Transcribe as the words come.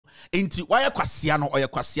Into why kwasia no or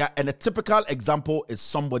kwasia, and a typical example is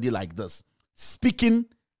somebody like this speaking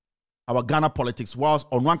our Ghana politics whilst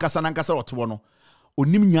on one kasa nankasa or tuono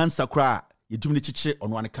onim nyansa kra yedumni chiche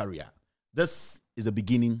on one career. This is the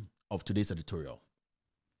beginning of today's editorial.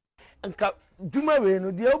 Nka duma we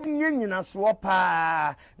no de obunye nyina so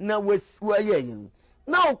pa na waye yin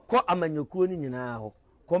na okọ amanyokuo ni nyina ho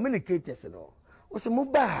communicators no o se mo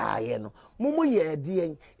ba haye no mo ye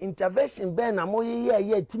de intervention be na mo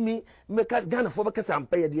ye timi make Ghana for be kasa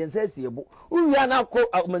ampa ye de nsasiebo uwia na akọ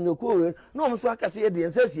amanyokuo we no mo so akase ye de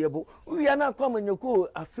nsasiebo uwia na akọ amanyokuo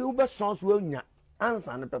afew be sons we nya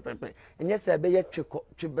ansa ne pepepe enye se be ye tweko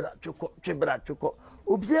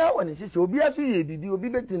obia woni sisi obia so ye bibi obi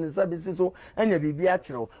beti ne sabisi so anya bibi a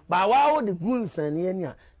kyerɛw ba wa wo de gunsan ne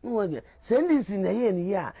ania no de sendisi na ye ne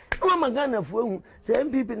ya no magana fo hu se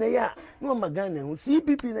MPP na ya no magana hu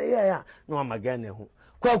CPP na ya no magana hu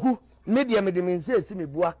kwaku media me de mense si me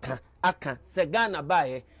bu aka se Ghana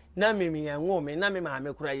bae na mimi ya nwo me na me ma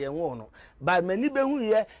me kura ye nwo no ba mani be hu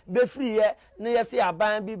ye be free ye na ye se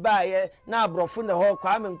aban bi ba ye na abrofo na ho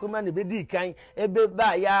kwa me nkoma ne be di kan ebe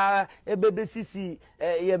ba ya ebe be sisi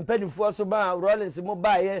ye mpanifo so ba Rollins mo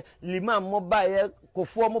ba ye Liman mo ba ye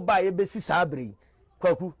Kofo mo ba ye be sisi abri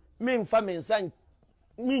kwaku me mfa me nsa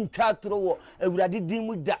ni ntwa tro wo awurade din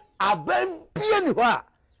mu da aban bie ni ho a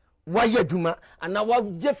wa ye duma ana wa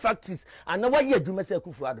je factories ana wa ye duma se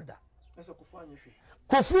Kufu adoda ese Kufu anyehwe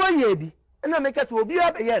Kofu ye bi na make to obi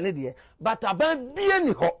abe ye ne de but aban bie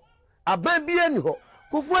ni ho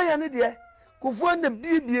Kofu ye ne de Kofu na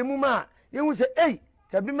bie mu ma ye hu se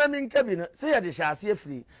ka bi ma min ka bi no se ye de hyase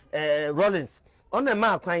afiri Rollins on na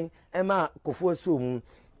ma kwan ma Kofu so mu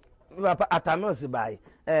Atamos bai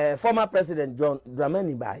former president John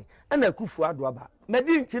Dramani bai na Kufu ado ba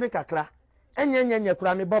medi nchiri kakra enyenyenye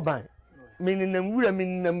kura me boban mininam wura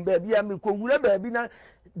mininam ba bia me ko wura ba bi na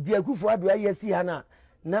de Kufu ado ayesi ha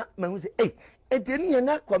na mahu say eteni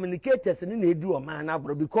na communicators ni na edi o man na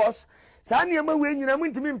bro because sa na ma we nyina mu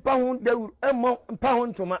ntimi mpa ho dawur mpa ho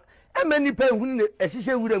ntoma mani pa hu ne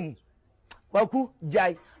ehihye wura mu kwaku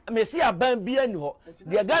jai me si aban bia ni ho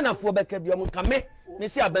de Ghana fo beka bia mu kame me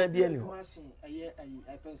si aban bia ni ho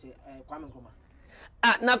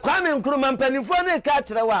na Kwame Nkrumah mpanifo na ka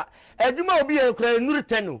kire wa adwuma obi e kura nuru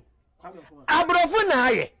tenu abrofo na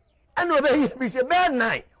aye ana obi bi se be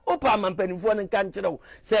 9 opa mampanifo ne kan kire wo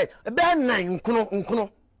se be 9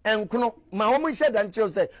 nkono ma wo mo hye dan kire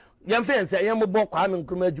se yem fe se yem bo Kwame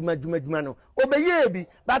Nkrumah adwuma no obeye bi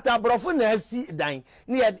but abrofo na asi dan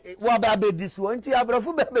ne wo ba be disuo nti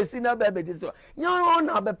abrofo be si na be disuo nyo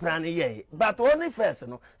na be plan ye but only first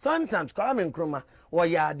no sometimes Kwame Nkrumah wo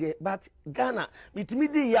ya de but Ghana mitimi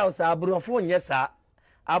di ya sa abrofo nye sa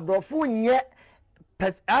abrofo nye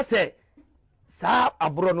ase sa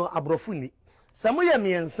abro no abrofo ni samu ya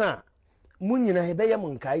miensa munyina hebe ya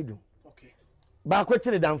munkaidu okay ba ko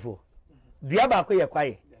kire danfo dua ba ko ye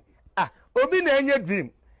kwaye obi na enye dream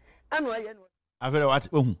ano aye no afere wat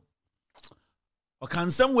ohun o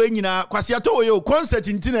kansam we nyina kwase ato ye concert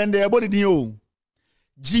ntina nde ebodi din o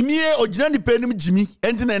Jimmy ogina ni penim Jimmy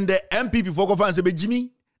entina nde MPP for conference be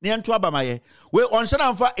Jimmy ne ento abamaye we on shana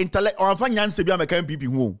amfa intellect on amfa nyanse bi ameka MPP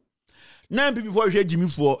hu na MPP for hwe Jimmy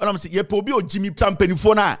for na mse ye pe obi o Jimmy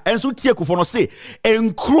tampanifo na enso tie kofo no se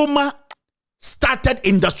Nkrumah started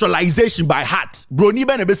industrialization by heart broni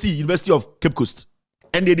be na be see University of Cape Coast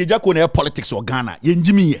and the Jako na politics or Ghana ye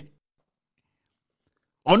Jimmy ye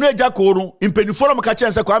ono ejako no impanifo no mka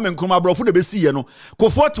chense Kwame Nkrumah brofo de be see ye no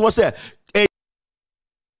kofo to say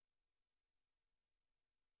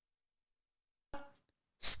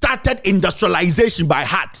started industrialization by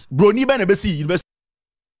heart broni be na be see University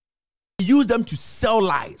use them to sell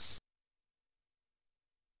lies.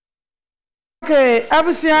 Okay,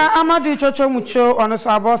 abusia amadu chocho mucho ono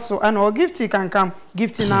saboso and o gifty can come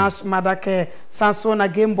gifty nash madake sanso na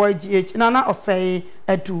Game Boy GH nana osei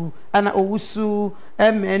edu ana owusu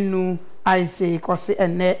mnu I say kosi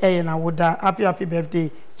ene na woda happy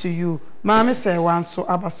birthday to you mama say wanso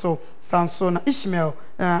abaso sanso na Ishmael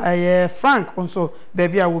Frank also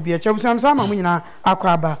baby I will be a chobusam sama mu nyina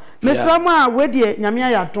akwaba mesama wedie nyame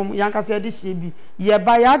ayatom yankase de hyebi ye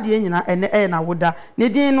ba ya de nyina ene na woda ne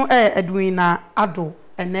din no edwin na ado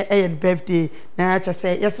ene birthday na cha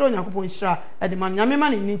say yesro nyakopon hira de man nyame ma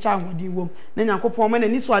ne ncha ahodi wom na nyakopon ma na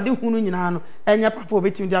ni so ade hunu nyina no enya papa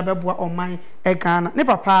obetim de abeboa oman Ghana ne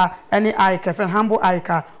papa ene Aika fen Humble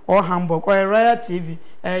Aika or Hamburg or Royal TV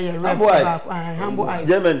Humble Aika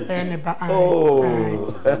Germany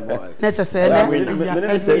oh let's say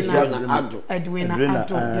Edwin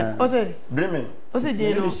Ado Ose Bremen Osi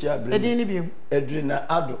di no. Edi ni bi. Edwina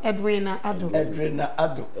Ado. Edwina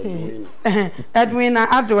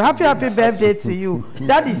Ado. Happy birthday to you.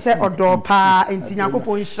 Daddy said odo pa enti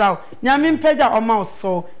Yakopon hraw. Nyame mpagya oma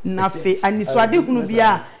oso nafe aniso ade hunu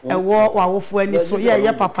bia ewo wawofo aniso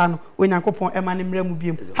ye papa no Yakopon ema ne mra mu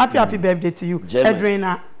biem. Happy birthday to you.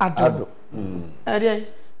 Edwina Ado.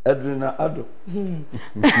 Edwina Ado.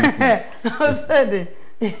 Osede.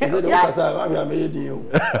 Is it okay? I'm made you.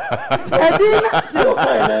 Edwina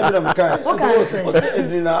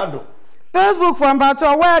Facebook from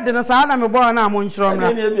Bato, where did the son of a born am on Shrom?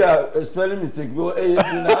 A spelling mistake. Facebook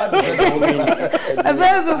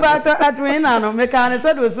Bato Edwina, no mechanic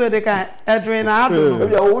said was so they can Edwina Ado.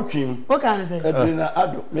 Maybe I watch him. What can I say? Edwina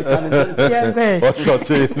Ado, mechanic.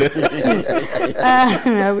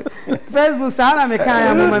 Facebook Sana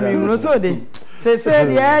mechanic, so they. Say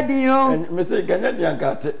the Dio, Mr. Canadian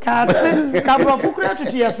cat. Couple of Fukra to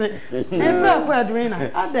Tiase. And Edwina,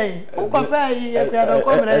 a day. Who compare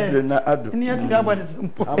Edwina Ado near Gabby's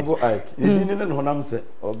humble Ike. You didn't know what I'm saying.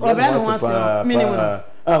 Or minimum.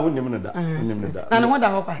 I wouldn't know that. And what I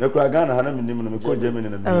hope the Kragana had a minimum of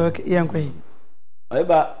Germany. Okay, young queen. I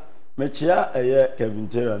bought Mechia a year Kevin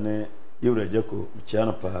Terra ne Eurajako,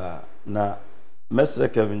 Chianapa. Na Mestre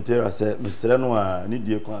Kevin Terra said, Mr. Noah, need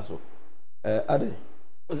your counsel. Ade.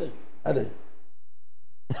 What's it? Ade.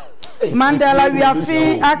 Mandela, we are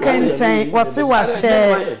free. I can say, what's it was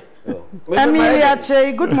share. Emilia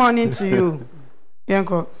Che, good morning to you.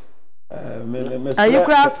 Yanko. Are you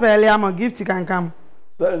class fairly? I'm a gift you can come.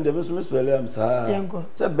 Spelling the Miss William, sir. Yanko.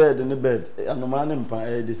 It's a bed in the bed. And the man in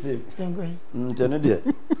the same. Yanko. Tenedia.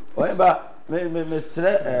 Whatever,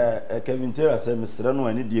 Mr. Kevin Terra said, Mr. No,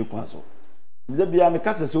 I need your counsel. The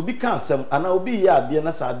Biamicasa so be cancelled, and I'll be ya, dear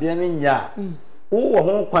Nasa, dear Nya. Oh,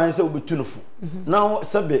 home quine so be tuneful. Now,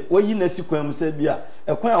 Sabe, what you nesequem said, Bia,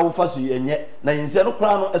 a quine of Fassi, and yet, Nainzeno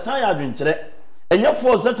Crown, as I had been chere. And yet,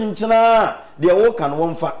 for such in China, they are walking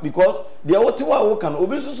one fact because they are what you are walking,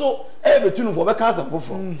 Obiso, every tune for the cousin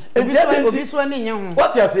before. And this one in young.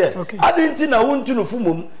 What I say? I didn't know one tune of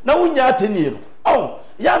Fumum, now when you are 10 years. Oh.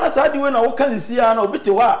 Yana sadi when I can see no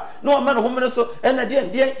bitte wa no man home so and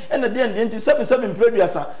the 77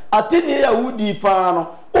 previous atini ya wudi pa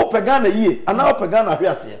no o pagana ye ana o pagana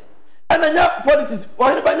hwiase and anya politics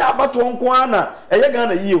o banya abato nko ana eye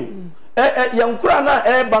Ghana ye o yankura na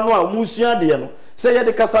ba no a musua de no se ye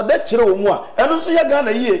de kasade kire wo mu a eno so ye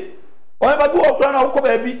Ghana ye o ba bi wo kura na wo ko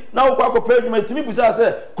ba bi na wo kwa ko pa adwuma timi busa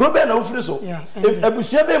se kuro be na wo firi so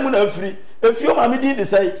ebusua be mu na afiri efio ma me din de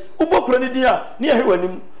sai ubokuro ni din a ne ehwe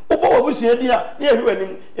wanim ubo obusua din a ne ehwe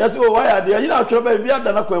wanim yase o wa ya de yi na atworo ba bi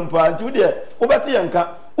ada na kwampa nti wo de ubete yanka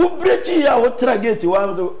ubrechi ya wo tragate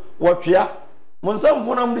wanzo wotwea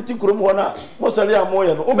monsamfo na mde tikuro mu hona mosale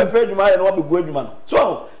amoye no obepa adwuma ye no obegu adwuma no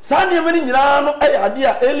so saa ne mani nyina no aye ade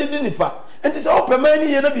a elidi nipa enti se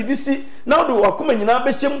opemani ye na bibisi na do wakoma nyina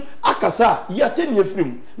bechem akasa ya tenie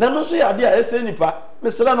firim na no so ya ade a ese nipa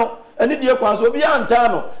mesra no ani die kwan so obi anta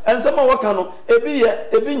no ensema waka no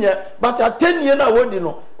ebi nye but atenie na wodi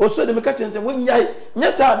no oso de meka chense wonyai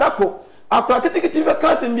nyesa adako akwa kitikiti be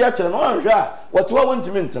kasem bia kire no anhwe a wotowa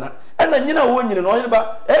wontimi ntena ena nyina wo nyine no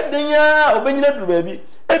yeba edenya obenyina duru baabi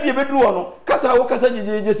ebie beduru wo no kasa wo kasa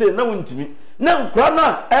jejeje se na wontimi na nkra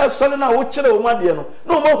na esole na wo kire wo made no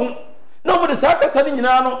na wo mahu na mo de sakasa ni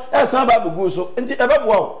nyina no esan ba begu so enti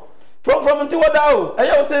ebeboa wo from nti wada o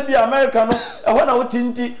eya wo se bia America no ehona na wo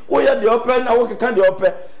tinti wo ye de open na wo keka de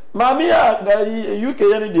open maami ya UK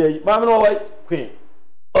ye ni de maami no wai queen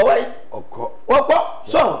owai okọ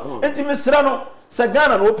so enti misra no se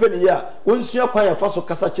Ghana no open ya wonsua kwan ya faso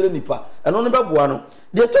kasa kire nipa eno no beboa no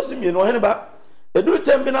de tosumi no hene ba eduru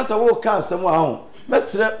tembi na se wo ka asem a ho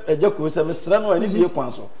mesra ejako se misra no ani die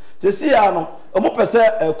kwan so se si ya no omo pese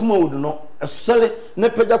kuma wodu no esole ne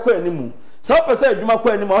pagya kwa animu se pese adwuma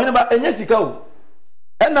kwa animu hene ba enye sika o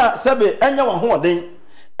ena sebe enya wa hoden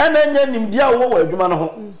ena enya nimdia wo wa adwuma no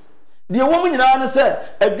ho de wo mu nyina ne se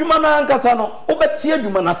adwuma na ankasa no obeti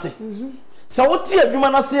adwuma na se sa woti adwuma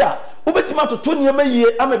na se a obetima toto niema yie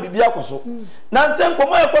ama bibia koso na nse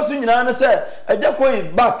nkomo ekoso nyina ne se ejako is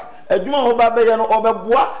back adwuma ho ba be ye no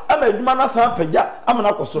obeboa ama adwuma na san pagya ama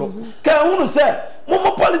na kosoro ka hunu se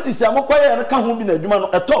mo politics amokoye ne ka ho bi na adwuma no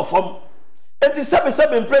eto fam enti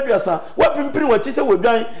sebe mpreduasa wapimpiri wachi se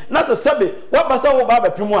wodwan na se sebe wabasa wo ba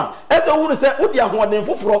bepemu a ese hunu se wodi ahoden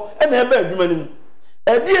foforo e na ebe adwuma nim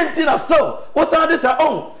edi enti na still wo san de sa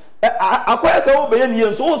on akoye se wo be ye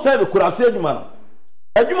niye so wo san be kurase adwuma no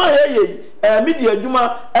adwuma ye media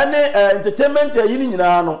adwuma ene entertainment yi ni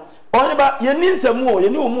nyina no oni ba ye ni nsemu o ye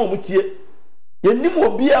ni omu omutie yenim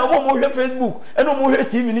obi a mo hwe Facebook eno mo hwe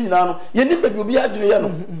TV ni nyina no yenim baby obi adwene ye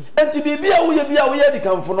no enti bibia wo ye bia wo ye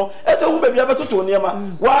dikamfo no ese hu baby abetoto niema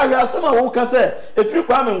wa hwe asema wo ka se efiri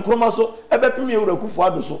kwa me nkroma so ebepem ewura kufu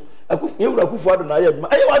ado so ewura kufu ado na ye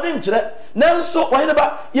adwuma aye wade nkyere nanso wa ne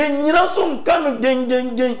ba ye nyina so nka no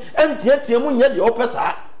gengengen enti etie mu nye de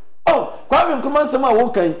opesa oh kwa me nkroma nsema wo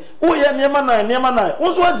kan wo ye niema na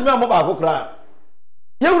wo so antime amaba akokra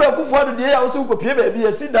yewura kufu ado de ya wo so kopie baby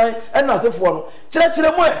esi dan na asefo no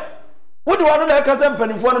kyerɛkyerɛ mo wo de wano na ka se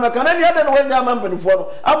mpanifo no meka na ne ade no wanya ma mpanifo no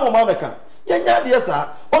amoma meka yanya de sa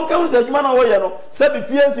onka hu se adwuma na wo ye no se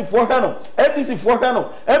BPNC fo hwe no ADC fo hwe no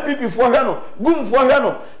MPP fo hwe no gum fo hwe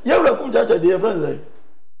no yewura kum chacha de friends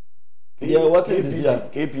yeah what is this here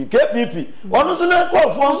KPP ono so na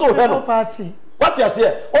call fo so hwe no party what you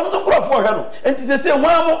say ono so call fo hwe no enti se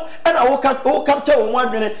hwamo na wo capture wo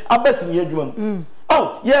adwene abasi ne adwuma mu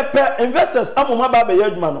oh yeah per investors amoma baba ye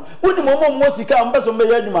adwuma no woni mo sika ambeso mbe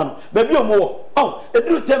ye adwuma no ba bi omo oh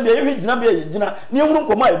eduru tem ye hwe gina be ye gina ne ehunu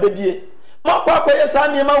nkoma ebedie makwa ye sa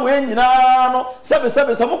niema we nyina no sebe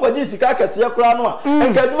samo kwaji sika akase kura no a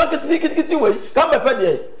enka adwuma kitikiti we ka mbepe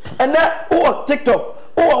de ene wo TikTok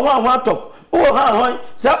wo ho talk wo ha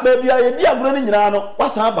sa ba bia ye di agoro ni nyina no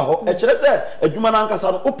wasa aba ho e kire se adwuma na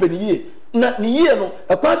ankasa no openi yie na ni yie no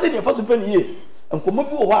ekwanse ne fa so peni yie nkomo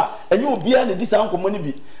bi wo ha enye obia ne disa nkomo ne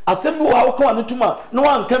bi asem bi wo ha wo kan ne tuma no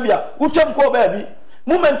anka bia wutwam ko ba bi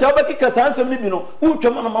moment a obekika sansem ne bi no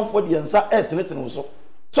wutwam na manfo de nsa tenetene so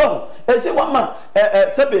so say wama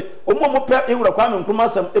sebe omo pe ewura kwa me nkroma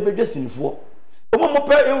asem ebedwa sinifo omo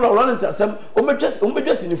pe ewura Lawrence asem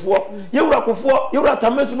omedwa sinifo yewura kofo yewura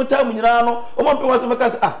tamesu mutam nyina no omo pe wasem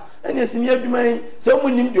ka ah ene sini adwuma yi se omo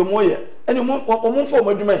nim de omo ye ene omo fo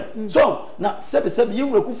omo adwuma so na sebe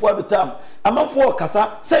yewura kofo ado tam amanfo kasa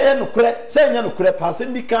se ye nokre se nya nokre paase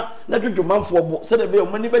ndika na dwodwomanfo bo se de be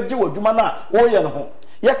omo ni beje wadwuma na wo ye no ho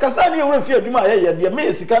ya kasa ni ewura fi adwuma ye de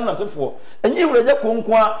me sika na sefo enye ewura je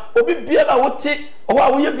konko a obi bia na wote o wa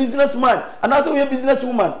wo ye businessman anase wo ye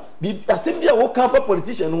businesswoman bi asem bia wo kan for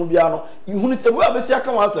politician no bia no ihunu ebu abesi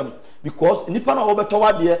aka wasem because nipa na wo beto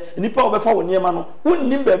wade nipa wo befa wo niema no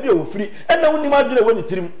wonnim ba bia wo firi ena wonnim adwere wo ni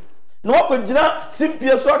tirim na wo kwagina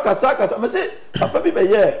simpie so akasa me se papa bi be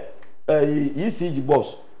ye ECG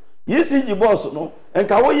boss no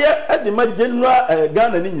enka wo ye de ma general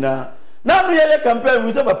Ghana ni nyina na no ye campaign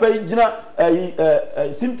we say papa gina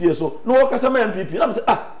simpie so no wo kasa ma MPP na me say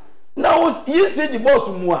na wo ECG boss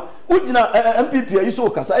mu a wo gina MPP ayi so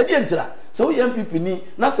kasa e de ntira so wo MPP ni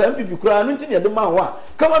na sa MPP kura no ntini e de ma ho a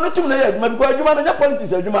kama no tum na ye adwuma because adwuma no nya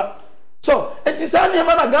politics adwuma so enti sa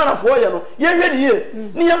niema na Ghana fo ye no ye hwe ni ye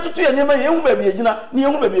ni yam tutu ye niema ye hu ba bi e gina ni ye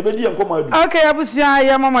hu ba bi e be di ye nkoma adu okay abusia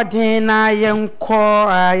ye mamadin na ye nko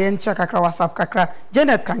ye ncha kakra WhatsApp kakra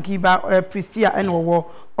Janet Kankiba Pristia enwo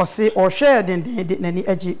ose o share den nani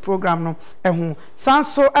agi program no ehu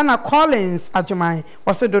sanso ana Collins Ajuman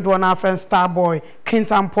ose dodo na friend Starboy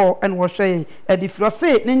Kintampo en wo share edifro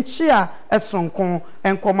se ne nchia esonko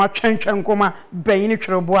enkoma twentwenkoma bayini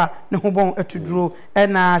twrebo a ne hobon atuduro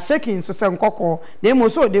na shaking so se nkoko na mo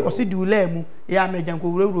so de ose di ulamu ya mejanko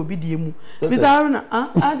wuro bi die mu bizaru na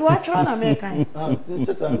ado atwa na me kan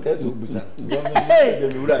se san kaso busan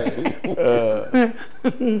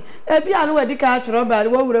ebi anu wedi ka atwro ba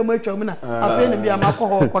wo wuro mu atwam na afa ne bia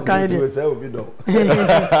makọ ko kan de se obi do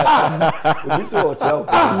obi so o chao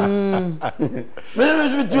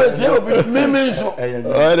me tu se obi me so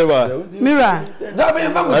mira da be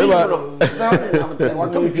fa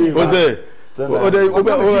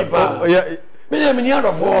me ni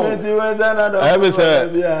adofo I be say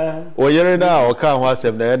o yere na o kan ho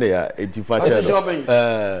asem na ye ya etifa che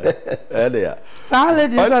ya sale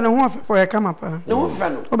di so ne ho afefo ya kama pa ne ho fa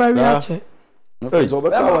no o ba wi ache so be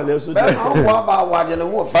ka wale so de ho ba wa de ne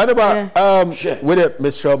ho fa with it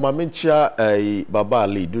Mr. Mamincha Baba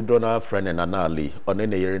Ali Dudona friend and Anali on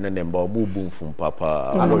ne yere ne mba mu bumfum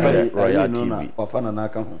papa Royal TV ofana na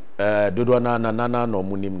aka ho Dudona na no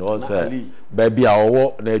munim no say baby a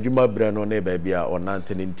owo na adwuma bre no ne baby a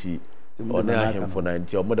onantene nti one ahemfo na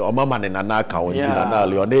nti omode omama ne na aka ho nti na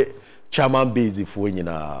Ali one chairman base fo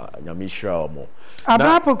nyina nyamishra omo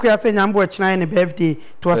Abrapoku ya se nyambo achina ne birthday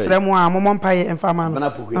to asremu a momon paye emfama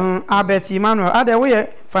no Albert Emmanuel ade wo ye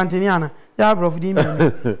Fantiniana ya bro fudi me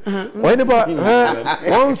when about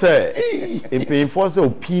one say if enforce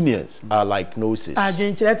opinions are like gnosis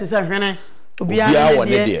adwenkyere te se hwene obia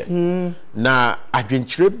wone de na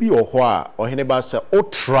adwenkyere bi oho a ohene ba se o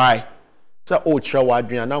try se o kyerɛ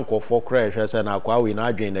wadwen na nkofo kra ehwe se na akwa we na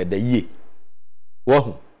adwen na da yie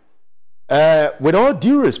wo with all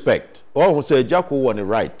due respect, all who say Jacko won the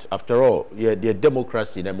right. After all, yeah, the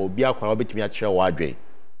democracy, and obia kwa obetimi a kyerɛ wadwen.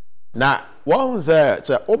 na one say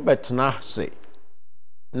obetna say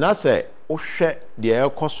na say ohwe de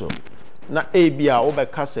ekoso na ebia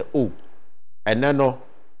obeka say oh ene no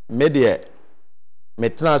me de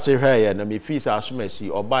metna say hwe na me fi say asomasi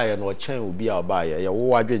obaye na ochen obi a obaye ye wo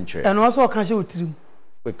wadwenkyere eno so ka she otirim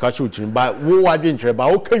we ka she otirim ba wo wadwenkyere ba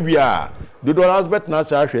o ka wi a do do last bet na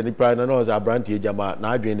say ahwe ni pride na za brantie jama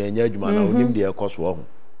na adwen na enya adwuma na onim de ekoso ho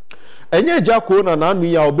enye jako na anu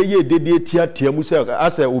ya obeye dedie tia mu say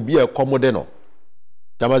asa obi e komode no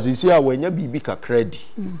tamazisi a wenya bibi kakredi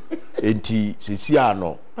enti sisi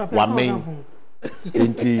ano wamen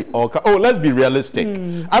enti oh let's be realistic.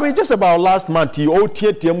 I mean just about last month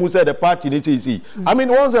he tia mu say the party need I mean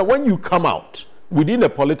once when you come out within a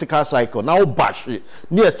political cycle now bash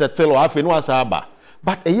near settle afi no asaba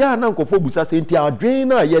but a year na nkofo busa say enti adwen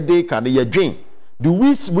na ye dey kan ye dwen do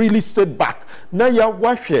we really sit back na ya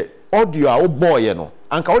wahwe audio a boy no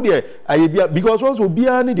anka ode ayebia because once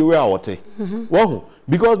obia ni the way awote wo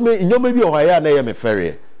because me nyoma bi ohaya na ye me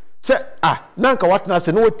ferry say nanka watna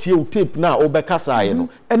say no tie tape na obekasa ye no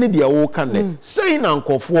ene de wo kan ne say na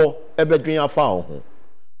nkofo ebedwen afa ho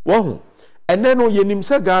wo ene no yenim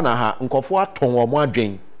say Ghana ha nkofo aton omo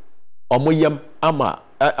adwen omo yam ama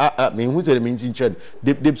me hu say me ntin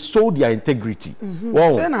they sold their integrity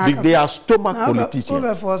wo they are stomach politicians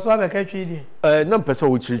over for so abeka twidi na mpesa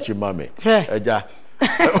wo chirichi mame eja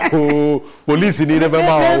police ni never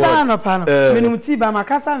ma wo minimum ti ba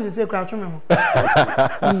makasa me say kra tweme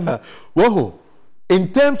ho wo in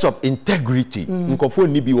terms of integrity nkofo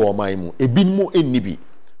ni bi wo man mu ebinmu enni bi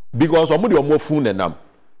because omo de omo fun nenam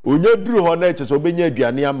onye duru ho na echeso obenya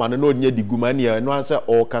aduane ama no onye digumania no anse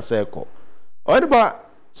all kasa eko oniba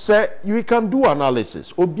say you can do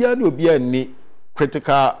analysis obia ni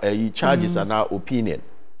critical charges and opinion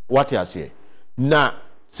what you say na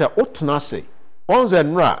say otna say once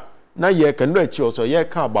enra na ye kan no achi also ye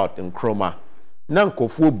ka about nkroma na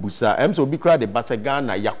nkofo busa emso obi kra de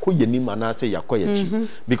Ghana yakoye ni mana say yakoye chi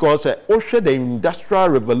because ohwe the industrial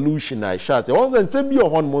revolution I shot all the say bi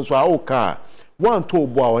ohon mo so a ka one to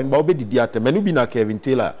bo a ba obedidi atemanu bi na Kevin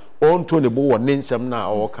Taylor on to ne bo won nsem na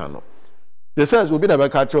o ka no the says obi na be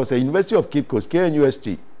ka say University of Cape Coast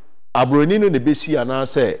KNUST abroni no ne besi ana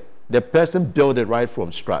say the person built it right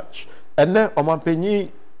from scratch and then omampanyi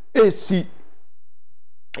AC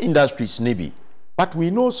industries maybe but we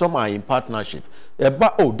know some are in partnership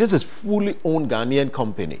but this is fully owned Ghanaian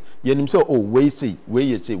company yenim say where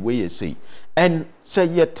you say and say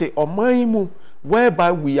yet omaimu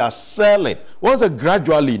whereby we are selling once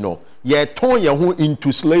gradually no ye turn your who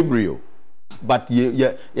into slavery but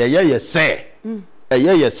ye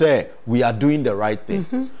say we are doing the right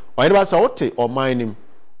thing or it was ote or mining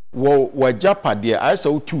wo japade I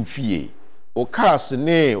saw two fie o cars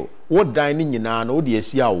ne wo dining nyina na wo de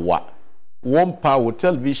asi awa one power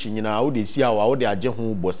television nyina wo de asi awa wo de age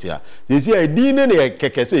ho bosia sesi edi ne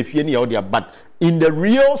keke se fie ne ya wo de but in the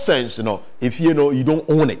real sense if you know you don't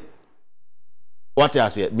own it what I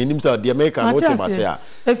say minim say the American what you say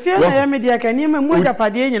if you na media kan ni mu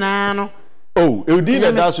japade nyina no edi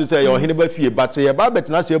na da so say your hineba fie but say ba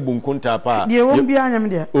betna say bunkunta pa de won bia anyam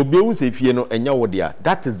de obewu say fie no enya wo de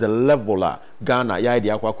that is the level Ghana ya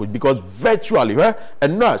idea because virtually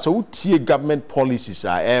and now so we tie government policies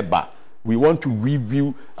are eba we want to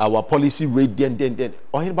review our policy rate then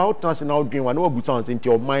or about national dream one obu sounds into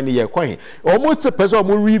your mind here coin almost a person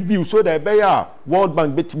will review so that be World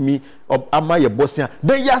Bank bet me of ama ye Bosnia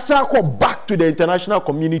then yasa go back to the international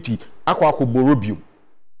community akwa borobio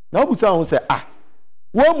now obu sounds say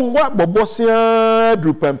wo mu wa Bosnia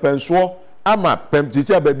dru pempenso ama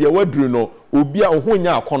pemtiti ababia wadru no obi a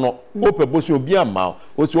ohonya akono ope bosi obi ama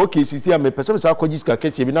o so okay sisi am person say akogisa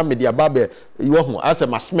keche bi na me dia babe wo ho asa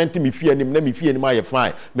masment me fie anim na me fie anim aye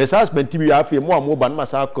fine me susment bi afie mo am ba na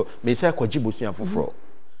masako me say akogi bosi afoforo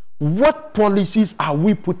what policies are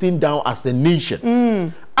we putting down as a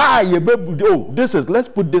nation this is let's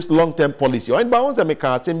put this long term policy and ba once me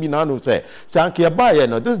can say me na no say anke ba ye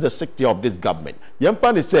no this is the sector of this government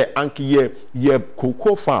yempa ne say anke ye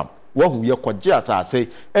cocoa farm who ye kwaje asase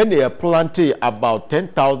and they planted about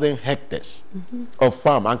 10,000 hectares of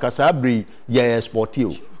farm and kasabri ye export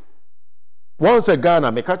you once a Ghana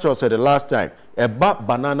me catch us the last time a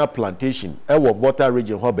banana plantation water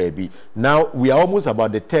region ho baby now we are almost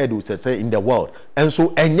about the third we say in the world and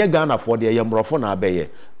so enye Ghana for the yemrofo na abeye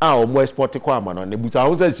omo export kwa amano ne buta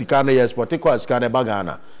ho say sika na export kwa sika na ba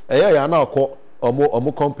Ghana ya na ko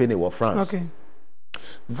omo company wo France okay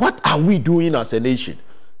what are we doing as a nation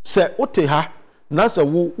say ote ha na se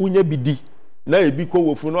wo unya bidi na ebi ko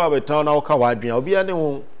wofu no abetan na wo ka wadwen obi ane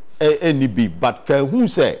ho eni bi but can who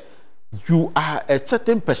say you are a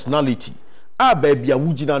certain personality baby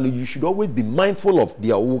awujina, you should always be mindful of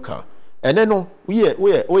their worker. And then no, we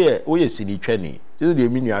sini training. This is the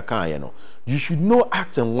meaning you know. You should know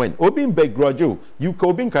act and when. Obin begrudge you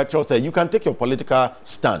can you can take your political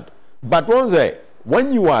stand. But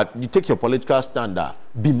when you take your political stand,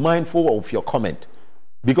 be mindful of your comment.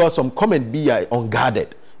 Because some comment be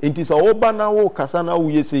unguarded. It is a obana kasana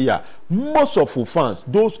we say most of the fans,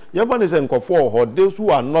 those those who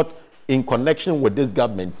are not in connection with this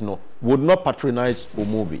government, would not patronize a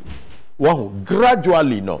movie. Wow,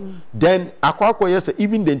 gradually, Then,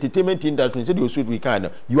 even the entertainment industry,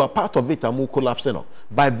 you are part of it, and collapsing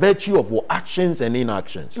by virtue of your actions and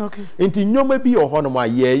inactions. Okay.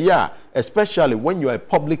 Especially when you are a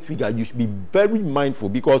public figure, you should be very mindful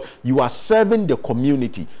because you are serving the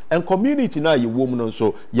community. And community now, you woman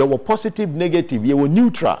also, you are positive, negative, you are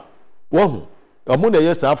neutral. Wow, among the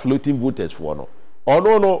years are floating voters for no. Oh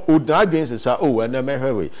no, against say and then me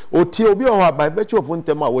obi by virtue of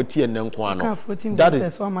untema wati and that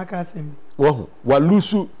is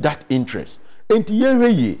lose that interest.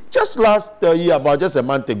 Just last year, about just a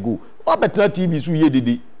month ago, better TV so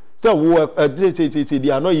ye so they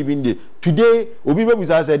are not even there. Today, obi be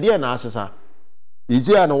say dey na asesa. Is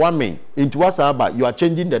there an one man into WhatsApp? You are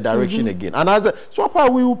changing the direction again. And as so far,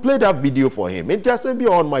 we will play that video for him. It just be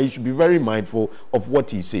on my. You should be very mindful of what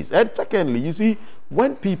he says. And secondly, you see,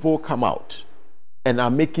 when people come out and are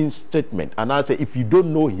making statements, and I say, if you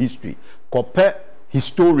don't know history, compare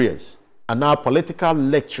historians and our political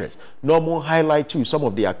lecturers. No more highlight to some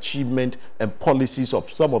of the achievement and policies of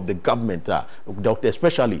some of the government,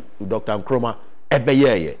 especially Dr. Nkrumah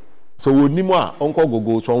Ebeyeye. So onima onko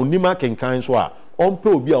gogo so onima kenkan so a onpe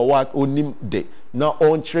obi a wa onim de na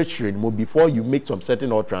on church before you make some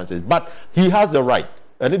certain utterances, but he has the right.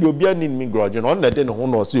 And it will be an in grudge on that then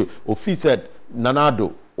no so ofi said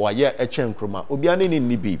nanado or yeah Echen Nkrumah obi an in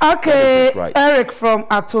nibi. Okay, right. Eric from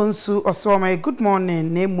Atonsu Osoma, good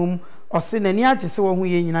morning. Name or say nani agye se wo hu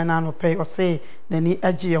ye nyina na no pay or say nani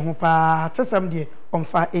agye ye ho pa tesam de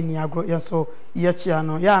omfa eni agro ye so ye chia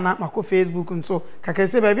no ya na mako Facebook nso kaka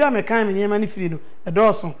se ba bia me kan me niam ni firi no e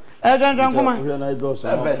do so e dwan kuma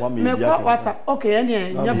me ko WhatsApp okay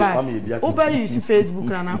ene nya ba o ba use Facebook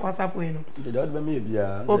na WhatsApp we no de do ba me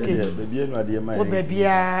bia okay ba bia no ade ma o ba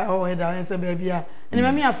bia o e da se ba bia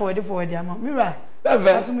ene me forward am mira Beve.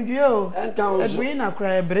 Asumuju o. Edwin na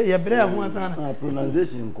kra ebre ye bre ho asana.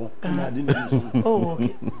 Pronunciation ko na ade no. Oh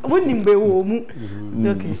okay. Wonim be wo mu.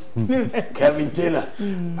 Okay. Kevin Taylor.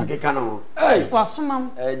 Akeka no. Hey.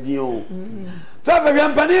 Wasomam. Edio. Fefe bi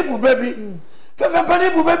ampani bu baby. Fefe ampani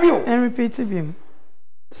bu baby o. And repeat him.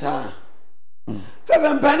 Sa. Fefe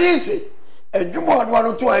ampani si. Edwuma odwa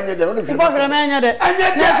no to anya de no de. Bo hwere ma anya de.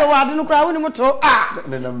 Na so wade no kra wonim to. Ah.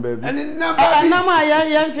 Ne number bi. Ene number bi. Na ma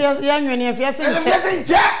ya mfia ya nwene afia se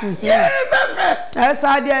nche. Yeah, fefe.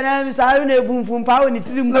 Esa de na sa ru na ebumfum pa woni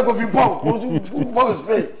tirim. Na ko fi pon ko bumfum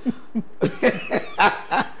spray.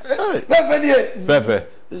 Fefe die. Fefe.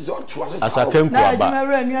 Asakenku aba. Na adwuma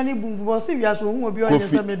ru anu bumfum bo se wiaso hu obi onye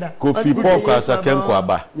se meda. Kofi pon ko asakenku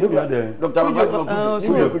aba. You be there. Dr. Mabako.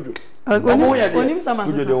 Onim sama.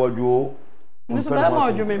 You de wajo. Musu ba ma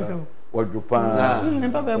ojo mempe. Wajo pa.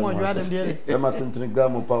 Mempe ba ma ojo adam de. E ma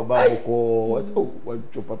sentinigram pa ba ko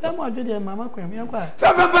wajo pa. Ba ma ojo de mama ko em yakwa.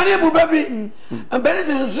 Fefe bani bu baby. Ambeni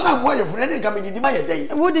se so na mo ye friend nka me didi ma ye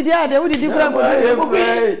den. Wo didi ade, wo didi kura ko.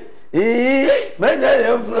 Menya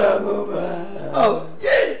ye fra. Oh,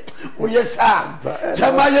 yeah. Oh yes sir.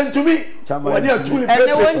 Chama ye ntumi. Wani atuli pepe.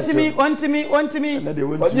 Ene wontimi.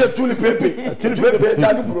 Wani atuli pepe. Atuli pepe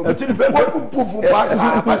tani bro. Atuli pepe. Wo pufu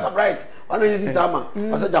pasa right. Wano yisi sama.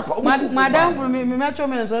 Pasa japa. Madam for me metro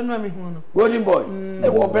men so no me hu no. Golden boy. E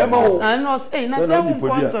wo be ma wo. And no say na say wo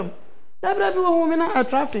quantum. Dabra bi wo me na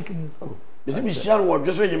traffic ni. Bisi bi share wo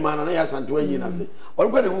dwo so yima na ya santo yi na say. Wo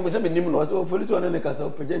kwa de hu me say me nim no. So police one ne kasa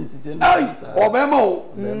opeje ntite. Ai, wo be ma wo.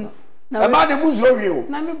 Na ba de mu so wi o.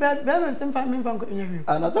 Na me be me sem fa me fa ko nya wi.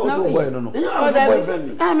 Ana so boy no. You are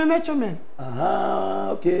boyfriend. Ah me metro men. Aha,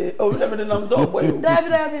 okay. Oh, let me know so boy.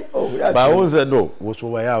 Dabi. Oh, yeah. Ba won say no, wo so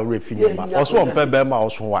wa ya refi ni ba. Oso on pe be ma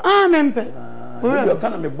oso wa. Ah me mpe. You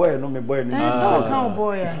kind of me boy no me boy ni. So kan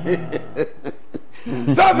boy ya.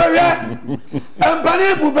 So very.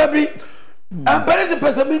 Ampani bu baby. Ampani se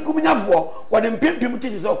pesa mi kumnyafo. Wa de mpempem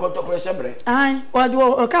tisi se okotokoro shebre. Ai,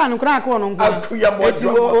 o ka no kra ka no nko. Akuya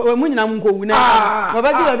mo. Mu nyina mu nko wu na. Wa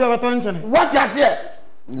ba di obi oto nchene. What you say?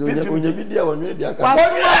 Onye bi dia wonu dia ka.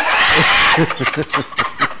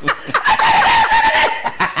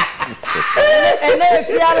 Ele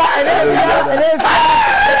fiala.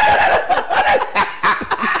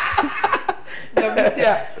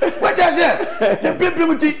 What you say? The people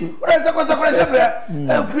where's the contract?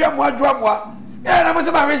 We are more drama. Yeah, I must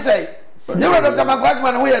have say. You know Dr.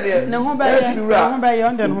 McGuackman, we are there. No, by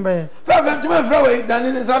yonder, no, by 5 to my flower, than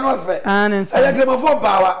in the sun of it. And I get my phone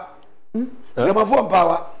power. My phone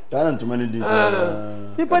power. Talent to many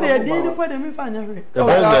people, they didn't put them in fine.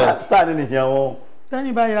 Starting here.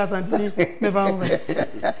 Tani by us and never.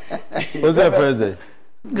 What's that Thursday?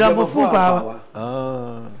 Gramophone power.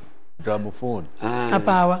 Gramophone. A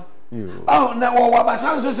power. Oh, now what I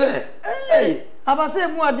sound to say? Hey, I say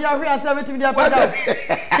more, dear, we are 70 dear.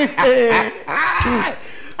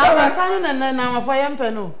 I was signing and then I'm a fire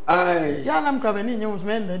penno. Aye, I'm coming in, you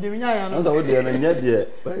men, the Divina. I was there and yet,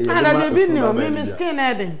 and I've been no, Mimi skin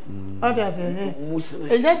adding. What I say,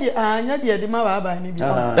 and yet, the Mava by me.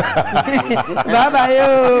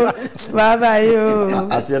 Bye, you.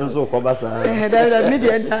 I see so Cobasa. That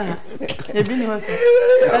median time. A bin was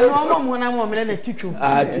and one I'm woman and a teacher.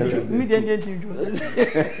 Median teacher.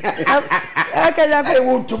 I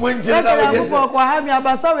want to mention have me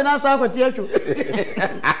about 7 hours for teacher.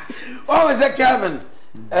 Oh, is that Kevin?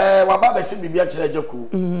 Wababa send me be a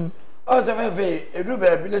joku. Oh, the very a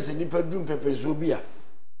rubber business in Nipper Doom Pepper Zubia.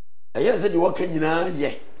 I yes, said you walk in ye.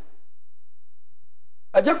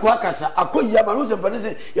 A jackwackasa, a coy Yamarus and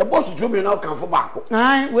Vanessa, your boss to me now come for back.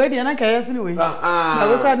 Aye, where the other case anyway. I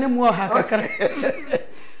will call them more hacker.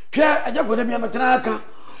 Care, I just would be a matraka,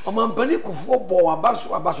 or Mampanico football, a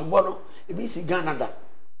basso, a basso, it means Ganada.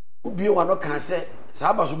 Who be one can say,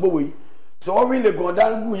 Sabas Bowie. So I really go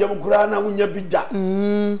down good young grana when you be that.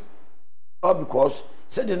 Or because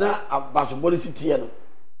said the na a basketball city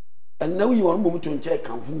and now you want moment to check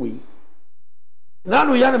come for we.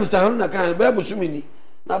 Now we are Mr. Hona can bear Busumini.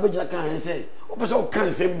 Now but I can say, Open so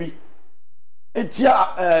can send me. It's your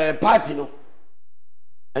party no.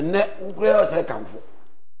 And net where I come for.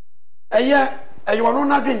 A year, and you are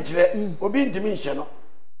not venture or be dimensional.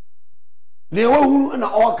 They were who in the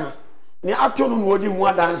orca. The afternoon would in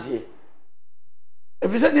one dance here.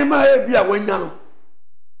 If you said you may be a window,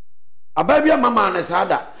 a baby, a mamma, and a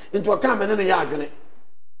sada into a cabin in a yard.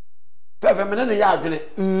 Perfect in a yard.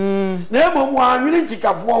 Never 1 minute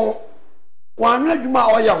chicken for 1 minute, you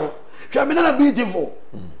are young. Shall be not beautiful.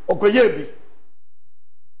 O coyebi.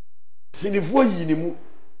 Sinifo yinimu.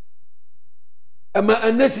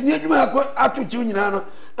 And this near you are up to Chunano.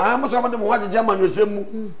 I must have them watch the German yourself.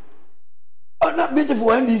 Oh, not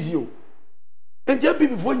beautiful and easy you. And tell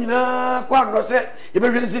people before you know, Quan was said, you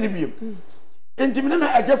better see the beam. And Timina,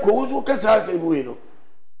 I just call who can say, Bueno.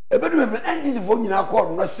 A better and this phone in our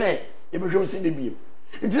corner was say, you better see the beam.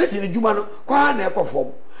 It is in the Jumano, Quan echo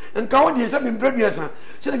form. And County has been previous,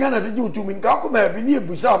 said again as a Jew to me, Calcoma, be near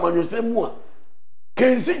Busam on your same one.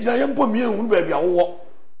 Can see Giant Pomian will be a walk.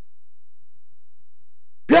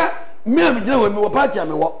 Yeah, me, I'm going to party,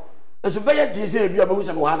 I'm a walk. And so, Bayat is a beer about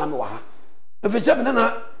Hana. If it's 7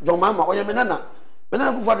 John Mamma or Yamanana,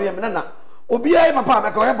 Manana go for Yamanana, or be a papa,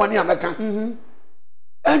 make a bonny American.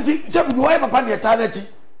 And the do I have a party eternity.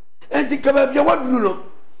 And the Cabby, what do you know?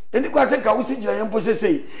 And the question I was in Giant Posse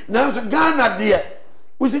say, now so Ghana, dear,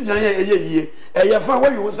 we see Giant a year, and you found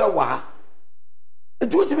where you was a wah.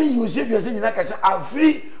 And to me, you say, you're saying, like I said, I'm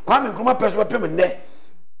free, I'm in Coma Press, what payment there.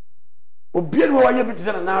 Or be why you be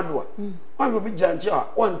to an hour. One will be Giant,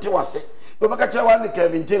 one to us. But I catch one the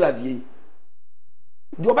Kevin Taylor, dear.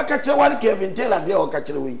 Do I catch one Kevin Taylor there or catch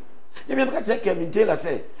away? You may catch Kevin Taylor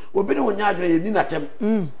say, we'll be no yard in dinner term.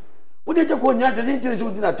 When you go yard in interest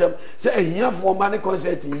with dinner term, say here for money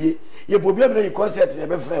concert ye, you will be able to concert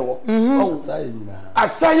in a friend. Oh, a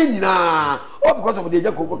sign now, oh, because of the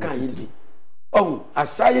Jacobo can eat. Oh, a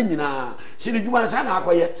sign now. See the human son, I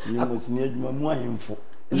was near my info.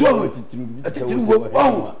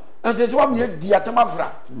 Oh, and says one year, dear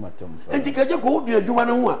Tamafra. And take a joke, be a human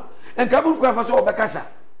and Kabul Craft or Bacassa.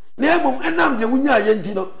 Nemo and I'm the Winya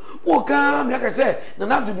Yentino. Oh, come, like I said,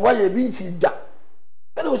 not to do why you be see that.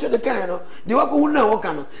 And also the kind of the work who now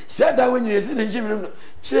can said that when you sit in Jim,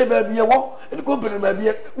 say baby a walk, and the company may be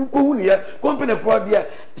a Kunia, company crowd there,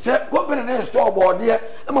 said company and store board there,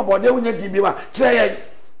 and my body when you TV, say,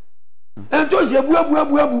 and to say,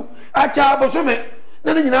 Buabu, I charge Bosome,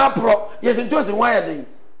 then in our pro, yes, and toast and wiring.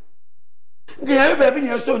 They have baby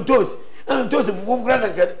your stone toast, and toast of 4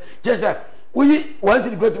 grand, just we once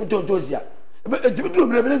in the great toast. But it's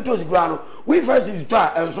between toast ground, we first is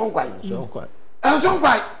try and so quite. And so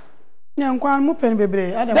quite. Young Quan Mupen,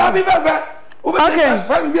 baby. That be very okay.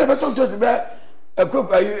 5 years, but don't toast a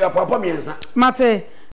cook, a papa means. Mate.